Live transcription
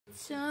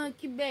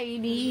Chunky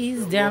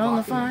babies down on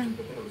the farm.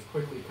 But then it was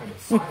quickly kind of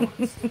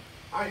silenced.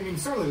 I mean,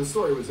 certainly the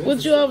story was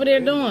What you over there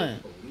doing?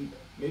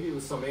 Maybe it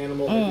was some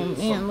animal, maybe it was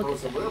some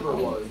person, whatever it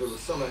was, there was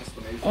some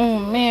explanation. Oh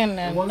man,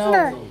 that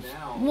nose.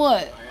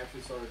 What? I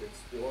actually started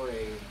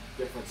exploring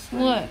different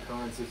strange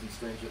occurrences and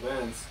strange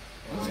events,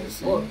 and I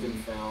looked and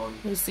found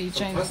some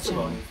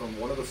testimony from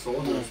one of the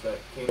soldiers that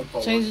came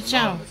forward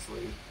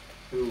anonymously,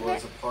 who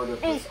was a part of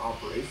this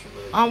operation.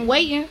 I'm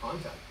waiting.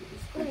 Contact with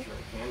this creature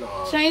in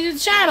Canada. Change the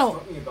channel.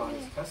 Something about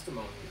his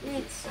testimony.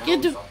 It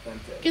sounds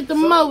authentic. Get the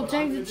mode.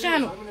 Change the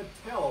channel. I'm going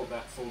to tell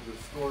that soldier's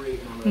story,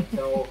 and I'm going to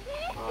tell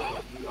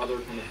the other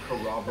kind of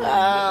corroborating.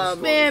 Oh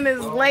man,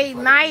 it's late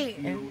night.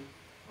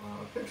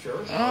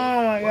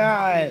 Oh my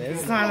God,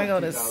 it's time to go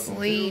to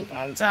sleep.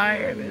 I'm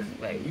tired.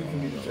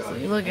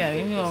 Look at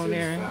him. He's over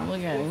there.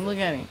 Look at him. Look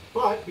at him.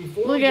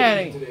 Look at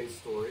him.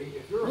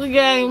 Look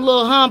at him,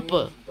 little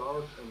humper.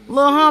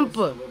 Little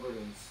humper.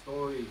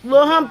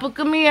 Little humper,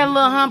 come here,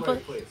 little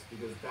humper.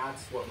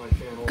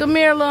 Come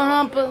here, little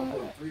humper.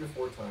 3 to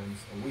 4 times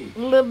a week.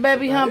 Little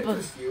baby humper.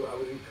 I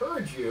would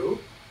encourage you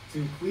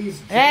to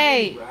please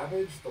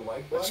ravage the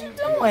like button. What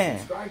you doing?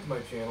 Subscribe to my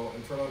channel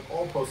and turn on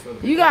all post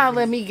notifications. You gotta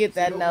let me get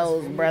that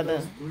nose,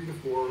 brother.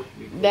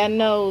 That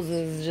nose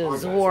is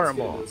just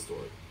horrible.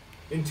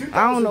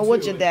 I don't know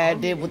what your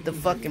dad did with the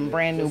fucking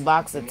brand new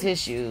box of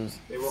tissues.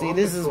 See,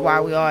 this is why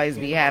we always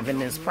be having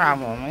this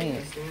problem. I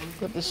mean,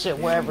 put the shit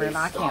wherever and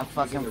I can't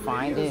fucking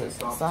find it.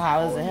 So how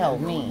does it help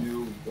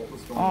me?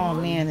 Oh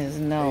man, his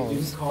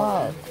nose.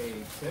 Fuck.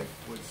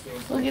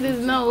 Look at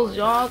his nose,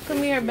 y'all.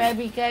 Come here,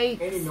 baby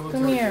cakes.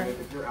 Come here.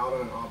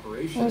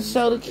 Let's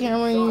show the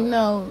camera your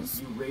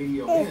nose.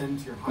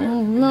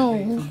 Oh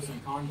no.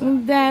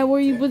 Dad,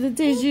 where you put the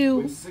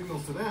tissue?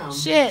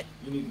 Shit.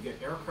 You need to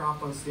get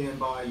aircraft on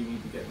standby. You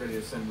need to get ready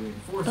to send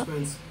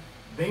reinforcements.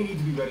 They need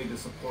to be ready to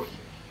support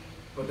you.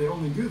 But they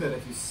only do that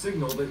if you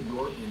signal that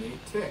you're in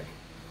a tick.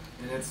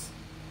 And it's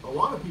a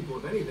lot of people,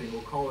 if anything,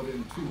 will call it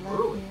in too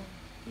early.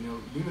 You know,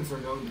 units are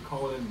known to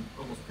call it in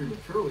almost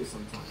prematurely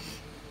sometimes.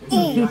 And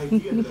so the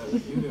idea that a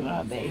unit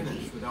will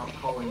vanish without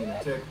calling in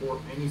a tick or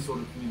any sort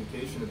of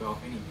communication about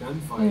any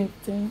gunfight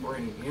or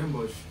any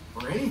ambush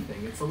or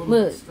anything, it's a little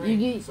bit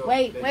strange. You get,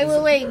 wait.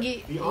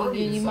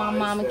 Give you my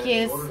mama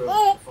kiss.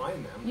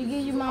 You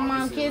give you my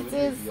mom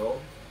kisses.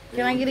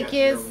 Can I get a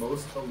kiss?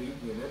 Most elite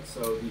unit,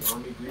 so the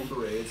Army Green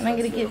Berets. Can I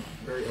get a kiss?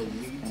 Very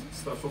elite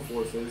special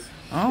forces.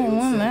 I don't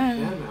want that.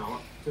 Them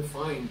out to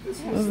find this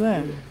What's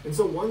that? And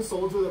so one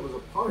soldier that was a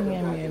part of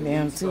that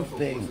damn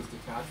toothpick.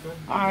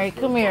 Alright,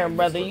 come here,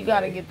 brother. You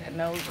gotta get that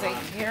nose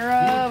taken care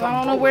of. I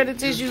don't know where the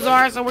tissues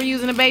are, so we're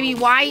using a baby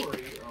white.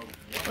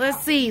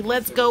 Let's see.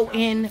 Let's go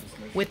in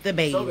with the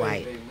baby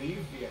white.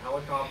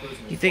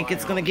 You think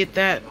it's gonna get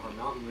that?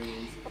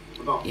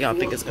 Y'all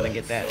think it's gonna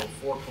get that?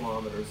 4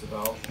 kilometers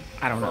about.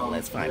 I don't know.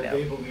 Let's find out.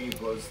 They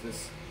believe was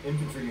this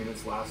infantry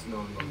unit's last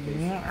known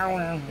location.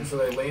 And so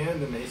they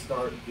land and they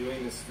start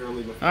doing this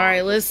fairly. All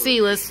right, let's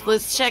see.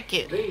 Let's check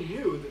it. They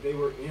knew that they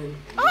were in.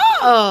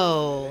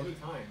 Oh.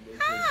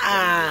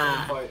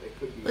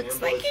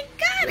 Looks like you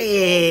got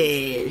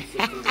it.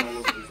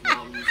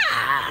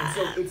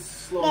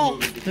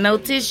 No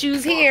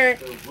tissues here.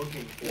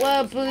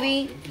 What,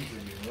 Pootie?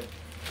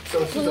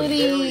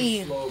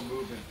 Pootie.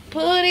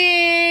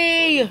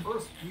 Pootie.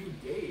 First few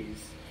days,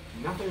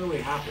 nothing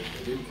really happened.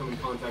 They didn't come in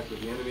contact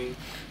with the enemy.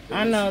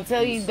 I know.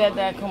 Tell you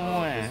that come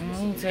on.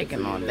 I'm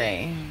taking all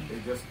day. They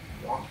just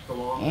walked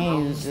along.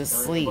 And you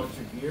just sleep.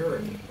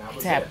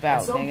 Tap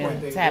out,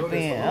 nigga. Tap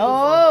in.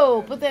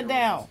 Oh, put that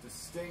down.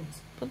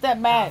 Put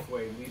that back.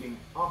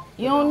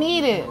 You don't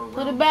need it.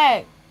 Put it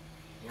back.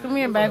 Come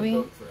here,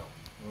 baby.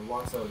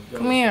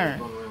 Come here.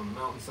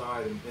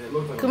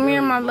 Come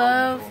here, my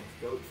love.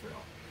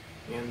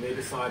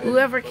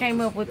 Whoever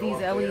came up with these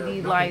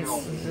LED lights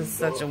is just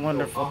such a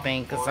wonderful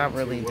thing, because I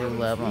really do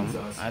love them.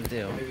 I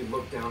do.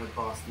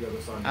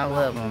 I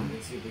love them.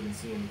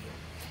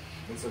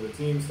 And so the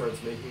team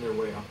starts making their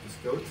way up this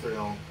goat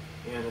trail,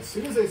 and as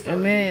soon as they start,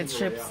 and then it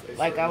trips.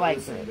 Like I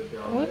like it.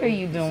 What are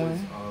you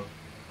doing?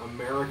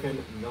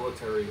 American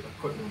military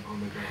equipment on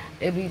the ground.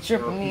 It be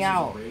tripping me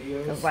out,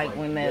 because like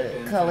when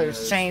the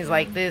colors change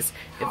like this,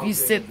 if you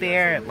sit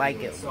there, like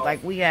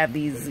we have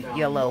these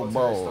yellow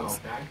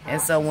bowls,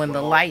 and so when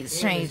the lights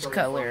change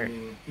color,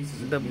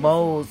 the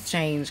bowls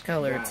change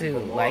color too.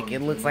 Like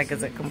it looks like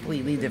it's a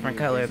completely different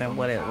color than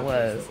what it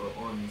was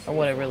or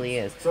what it really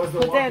is.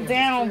 Put that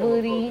down,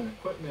 booty.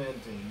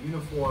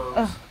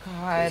 Oh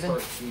God,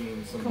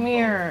 come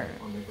here.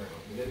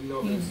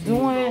 He's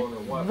doing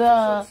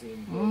the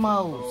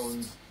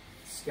most.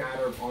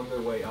 Scattered on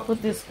their way up.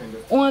 Put this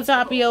on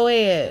top of your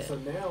head. So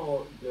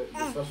now the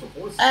special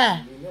forces,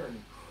 I mean, they're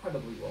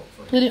incredibly well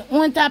trained. Put it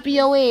on top of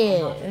your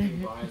head.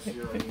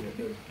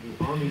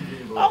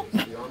 Oh,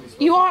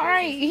 you all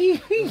right? He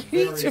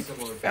just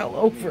fell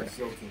over.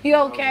 You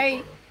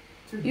okay?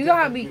 You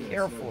gotta be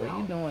careful.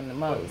 You doing the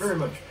most. Very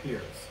much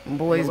peers.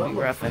 Boys be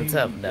rough and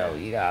tough though.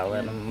 You gotta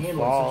let them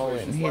fall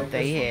and hit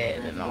their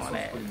head and all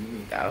that.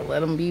 Gotta let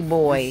them be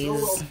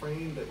boys.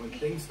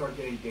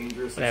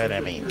 Whatever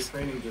that means.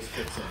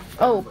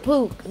 Oh,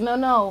 Pook.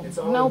 No,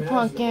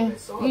 Pumpkin.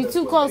 You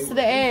too close to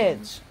the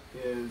edge.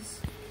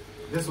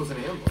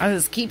 I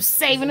just keep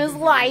saving his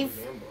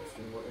life.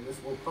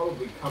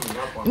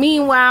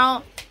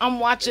 Meanwhile, I'm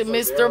watching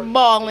Mr.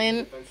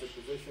 Ballin'.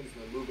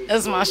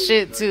 That's my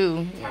shit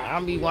too.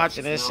 I'll be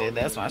watching that shit.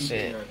 That's my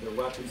shit.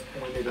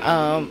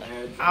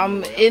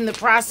 I'm in the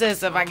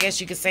process of, I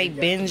guess you could say,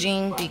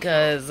 binging,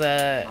 because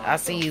I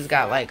see he's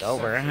got like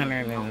over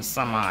 100 and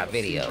some odd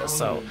videos.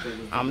 So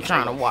I'm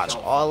trying to watch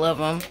all of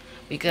them,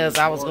 because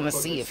I was going to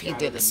see if he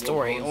did a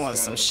story on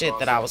some shit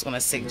that I was going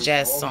to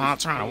suggest. So I'm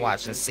trying to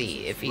watch and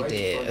see if he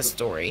did a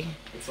story.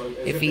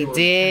 If he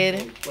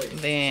did,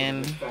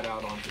 then...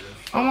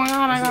 Oh my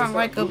god, I got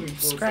like a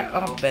scrap.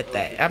 I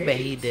bet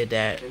he did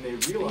that.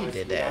 He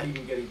did that.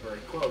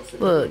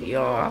 Look,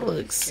 y'all, I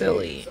look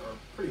silly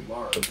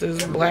with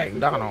this black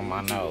dot on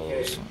my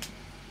nose.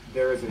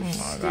 Oh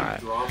my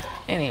god.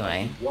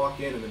 Anyway.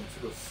 Walk in and then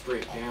just go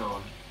straight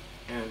down.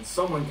 And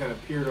someone kind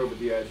of peered over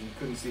the edge and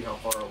couldn't see how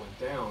far it went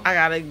down. I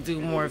gotta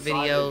do more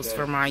videos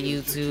for my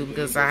YouTube,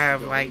 because I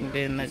have like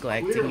been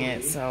neglecting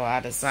it. So I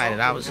decided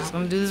I was just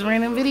gonna do this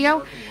random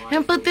video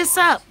and put this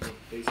up.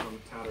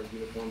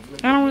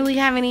 I don't really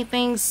have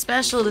anything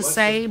special to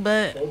say,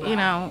 but you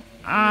know,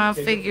 I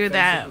figure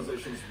that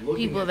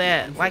people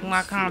that like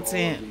my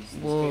content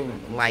will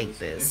like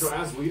this,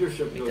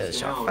 because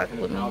y'all fuck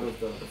with me.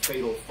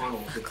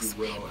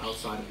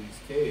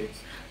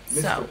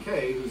 So,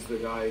 K, who's the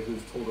guy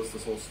who's told us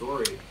this whole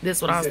story, this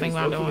is what I was thinking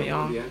about doing,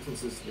 y'all.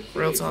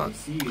 Real talk.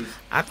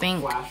 I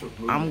think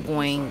I'm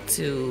going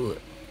to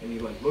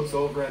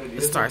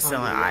start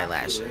selling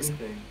eyelashes.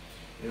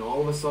 And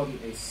all of a sudden,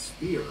 a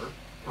spear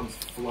comes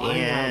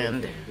flying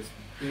out.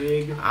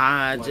 And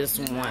I just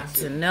want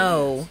to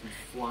know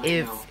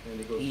if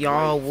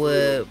y'all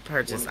would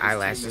purchase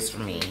eyelashes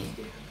for me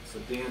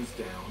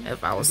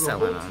if I was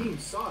selling them.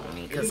 I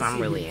mean, because I'm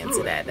really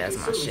into that. That's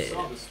my shit.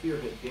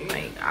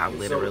 Like, I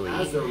literally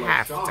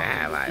have to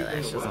have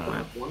eyelashes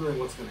on.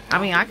 I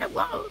mean, I could,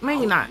 well,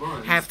 maybe not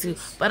have to,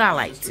 but I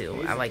like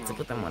to. I like to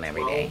put them on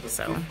every day.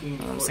 So, you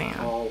know what I'm saying?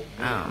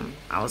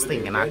 I was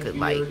thinking I could,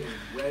 like,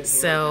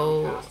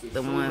 sell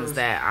the ones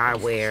that I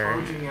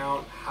wear,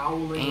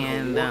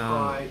 and,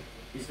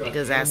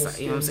 because that's,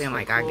 you know what I'm saying,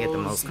 like, I get the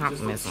most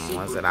compliments on the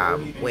ones that I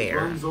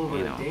wear,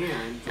 you know,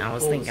 and I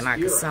was thinking I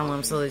could sell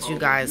them so that you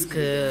guys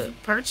could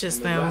purchase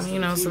them, you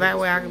know, so that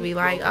way I could be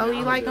like, oh,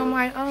 you like them?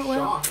 Like, oh,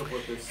 well,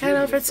 head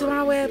over to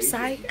my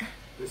website,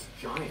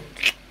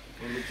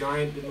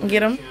 get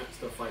them.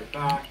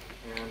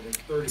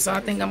 So I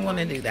think I'm going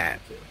to do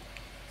that.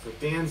 So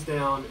Dan's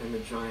down and the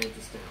giant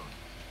is down,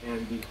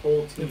 and the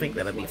whole team. I think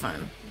that'll be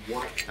fun.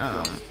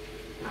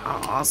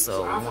 I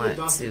also want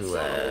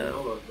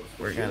to,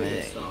 we're going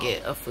to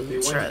get a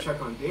food truck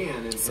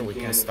so we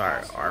can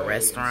start our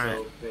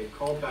restaurant.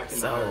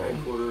 So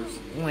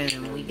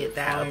when we get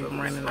that up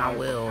and running, I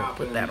will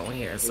put that on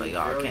here so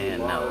y'all can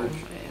know, and,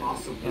 you know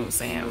what I'm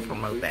saying,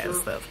 promote that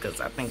stuff,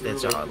 because I think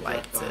that y'all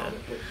like to,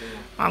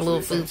 my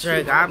little food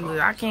truck,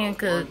 I can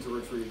cook, you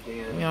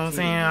know what I'm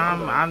saying,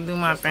 I do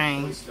my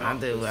thing, I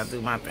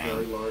do my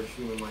thing.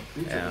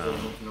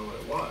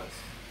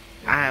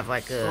 I have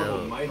like a,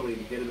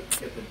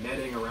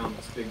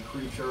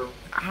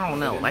 I don't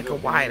know, like a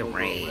wide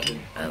array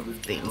of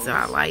things that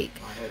I like.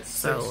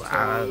 So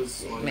I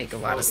make a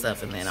lot of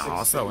stuff, and then I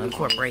also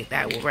incorporate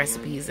that with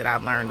recipes that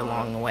I've learned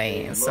along the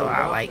way. And so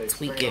I like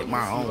tweak it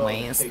my own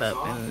way and stuff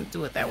and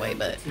do it that way.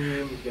 But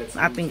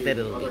I think that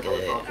it'll be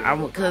good.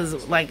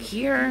 Because like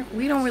here,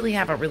 we don't really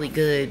have a really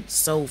good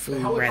soul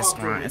food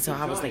restaurant. And so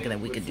I was thinking that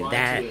we could do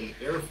that,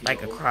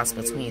 like a cross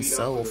between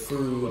soul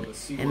food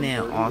and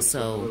then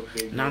also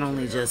not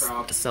only just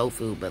soul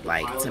food, but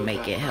like to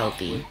make it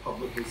healthy, you know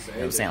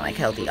what I'm saying, like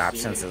healthy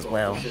options as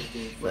well,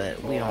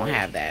 but we don't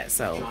have that.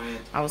 So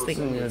I was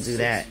thinking we would do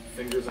that.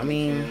 I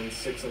mean,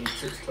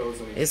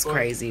 it's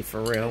crazy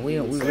for real. We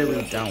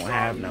really don't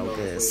have no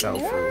good soul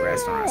food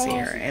restaurants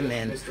here. And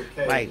then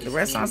like the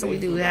restaurants that we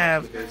do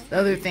have, the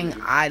other thing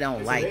I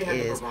don't like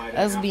is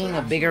us being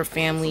a bigger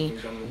family.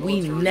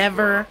 We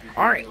never,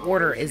 our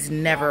order is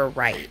never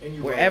right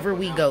wherever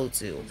we go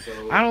to.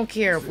 I don't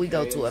care if we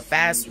go to a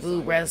fast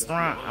food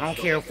restaurant. I don't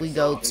care if we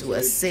go to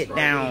a sit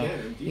down,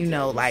 you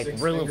know, like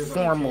real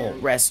formal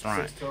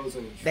restaurant.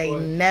 They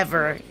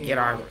never get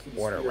our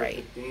order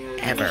right,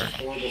 ever.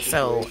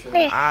 So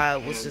I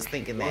was just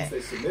thinking that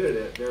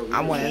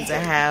I wanted to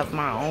have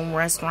my own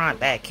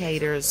restaurant that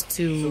caters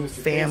to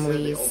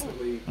families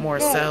more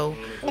so,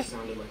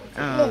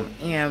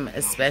 and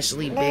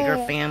especially bigger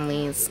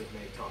families,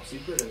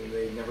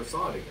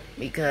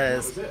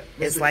 because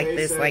it's like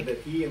this, like,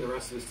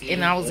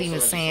 and I was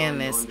even saying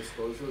this,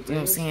 you know what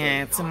I'm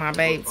saying, to my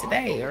babe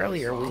today.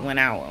 Earlier we went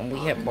out and we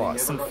had bought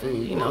some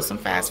food, you know, some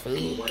fast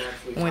food,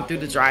 went through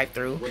the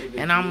drive-thru,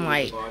 and I'm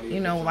like, you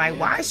know, like,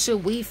 why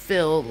should we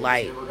feel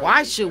like,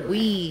 why should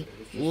we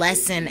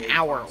lessen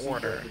our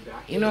order.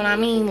 You know what I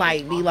mean?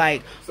 Like, be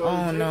like,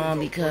 oh no,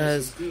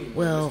 because,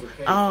 well,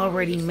 I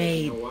already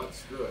made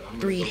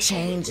 3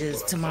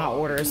 changes to my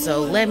order,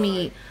 so let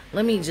me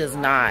just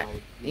not,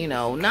 you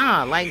know,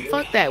 nah, like,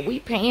 fuck that. We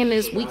paying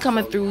this, we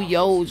coming through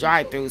yo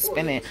drive-through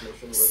spending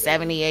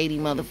 $70, $80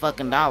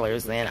 motherfucking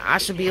dollars, and I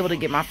should be able to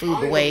get my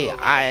food the way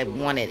I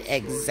want it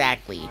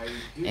exactly.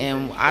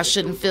 And I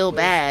shouldn't feel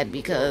bad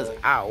because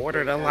I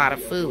ordered a lot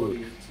of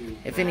food.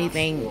 If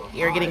anything,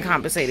 you're getting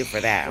compensated for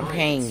that. I'm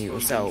paying you,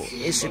 so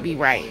it should be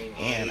right.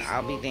 And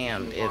I'll be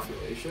damned if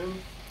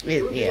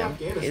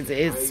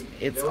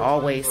it's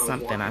always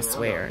something. I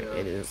swear,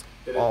 it is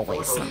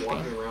always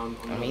something.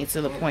 I mean,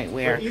 to the point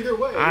where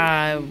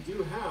I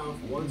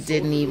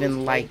didn't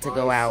even like to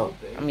go out.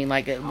 I mean,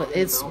 like,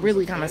 it's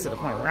really kind of to the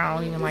point where I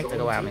don't even like to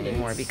go out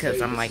anymore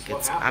because I'm like,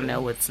 I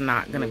know it's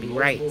not gonna be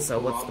right. So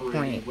what's the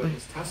point?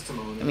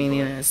 I mean,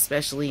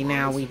 especially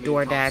now we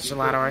DoorDash a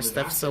lot of our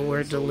stuff, so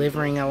we're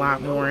delivering a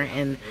lot more,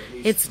 and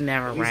it's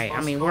never right.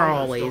 I mean, we're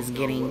always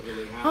getting,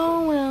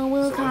 oh well,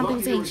 we'll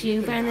compensate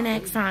you for the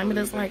next time, but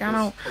it's like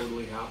I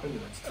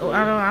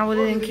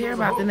didn't care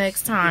about the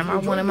next time. I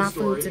wanted my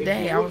food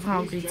today. I was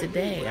hungry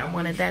today. I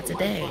wanted that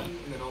today.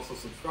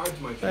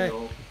 But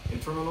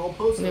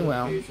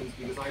well,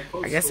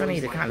 I guess I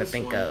need to kind of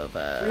think of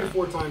a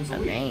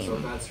name.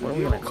 What are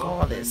we gonna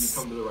call this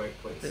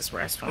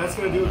restaurant?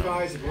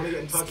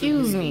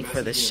 Excuse me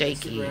for the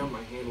shaky.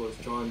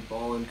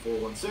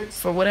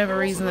 For whatever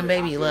reason, the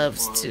baby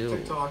loves to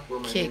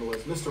kick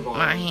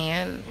my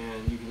hand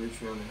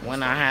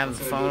when I have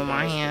the phone in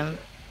my hand.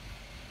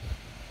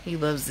 He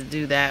loves to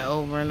do that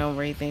over and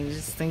over. He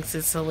just thinks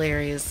it's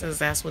hilarious, because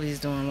that's what he's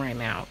doing right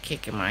now,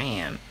 kicking my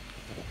hand.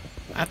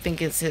 I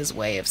think it's his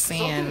way of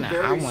saying,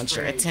 I want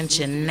your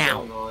attention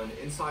now.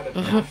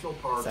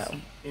 So,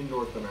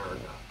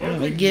 let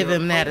me give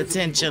him that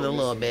attention a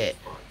little bit.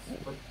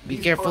 Be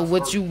careful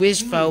what you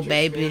wish for,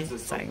 baby.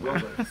 It's like,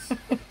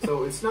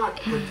 so it's not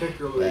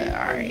particularly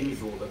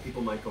unusual that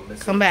people might go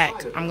missing. Come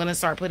back. I'm going to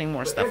start putting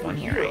more stuff on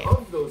here.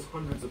 Of those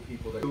hundreds of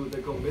people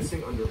that go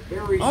missing under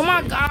very oh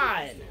my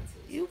God.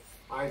 You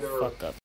fuck up.